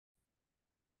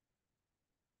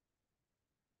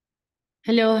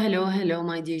Hello, hello, hello,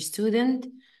 my dear student.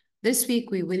 This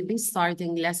week we will be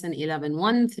starting lesson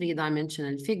 11-1,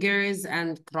 three-dimensional figures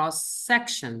and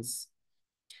cross-sections.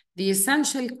 The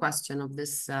essential question of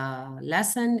this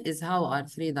lesson is how are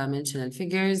three-dimensional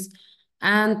figures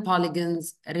and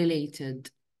polygons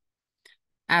related?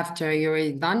 After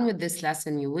you're done with this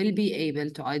lesson, you will be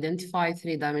able to identify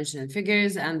three-dimensional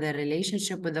figures and their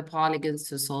relationship with the polygons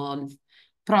to solve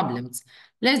problems.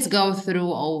 Let's go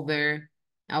through over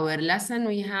our lesson.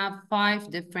 We have 5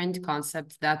 different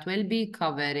concepts that will be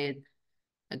covering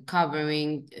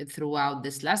throughout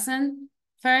this lesson.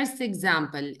 First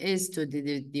example is to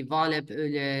develop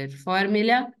Euler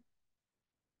formula.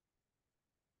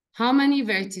 How many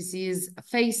vertices,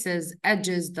 faces,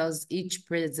 edges does each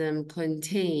prism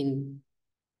contain?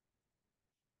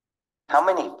 How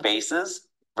many faces,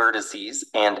 vertices,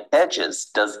 and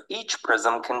edges does each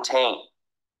prism contain?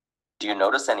 Do you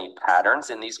notice any patterns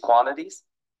in these quantities?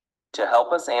 To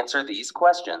help us answer these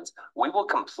questions, we will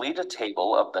complete a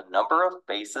table of the number of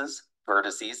faces,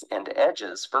 vertices, and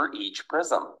edges for each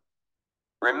prism.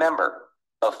 Remember,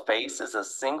 a face is a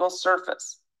single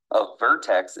surface, a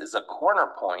vertex is a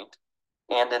corner point,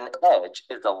 and an edge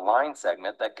is a line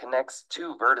segment that connects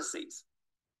two vertices.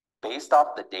 Based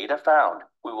off the data found,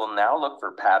 we will now look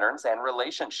for patterns and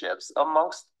relationships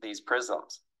amongst these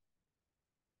prisms.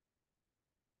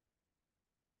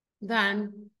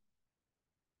 Then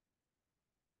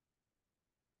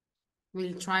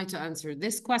we'll try to answer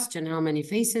this question. How many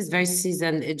faces, vertices,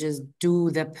 and edges do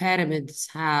the pyramids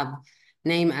have?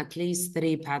 Name at least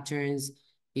 3 patterns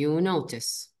you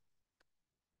notice.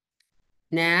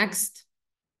 Next,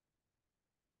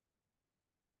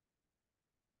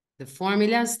 the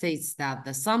formula states that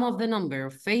the sum of the number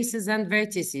of faces and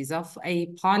vertices of a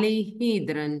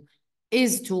polyhedron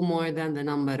is 2 more than the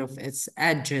number of its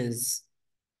edges.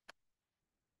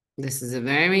 This is a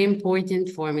very important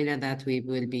formula that we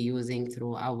will be using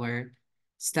through our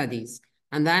studies.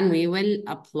 And then we will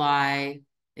apply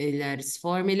Euler's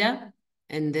formula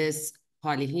in this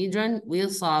polyhedron. We'll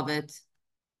solve it,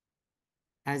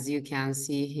 as you can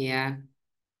see here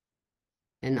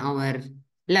in our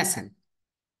lesson.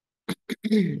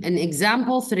 In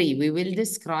example 3, we will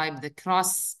describe the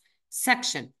cross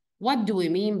section. What do we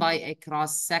mean by a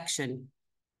cross section?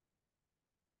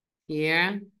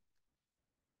 Here,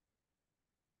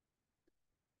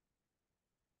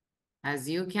 as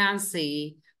you can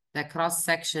see, the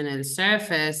cross-sectional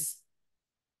surface,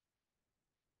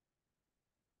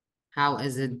 how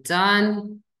is it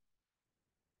done,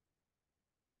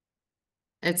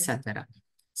 etc.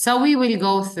 So we will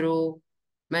go through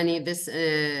many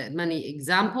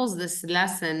examples. This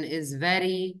lesson is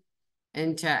very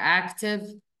interactive,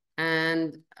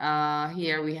 and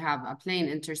here we have a plane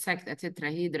intersect a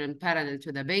tetrahedron parallel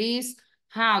to the base.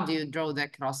 How do you draw the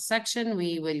cross section?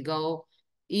 We will go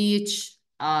each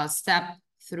step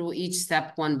through each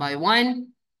step one by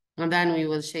one, and then we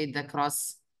will shade the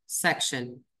cross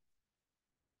section.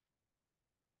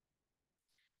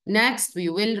 Next, we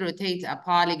will rotate a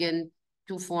polygon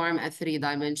to form a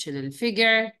three-dimensional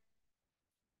figure.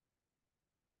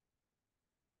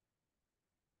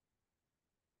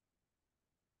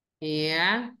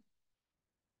 Here.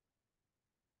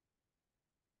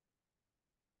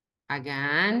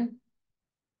 Again,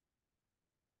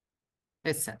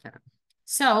 etc.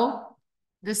 So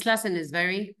this lesson is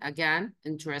very, again,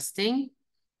 interesting.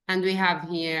 And we have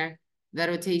here the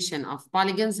rotation of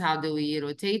polygons. How do we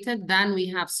rotate it? Then we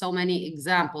have so many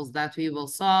examples that we will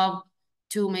solve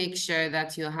to make sure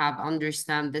that you have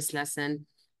understand this lesson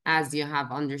as you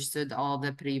have understood all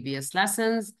the previous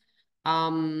lessons.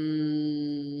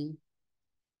 And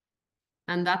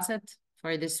that's it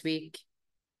for this week.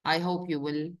 I hope you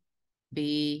will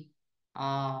be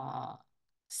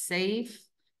safe,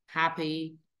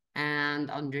 happy,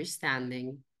 and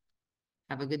understanding.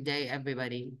 Have a good day,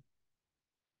 everybody.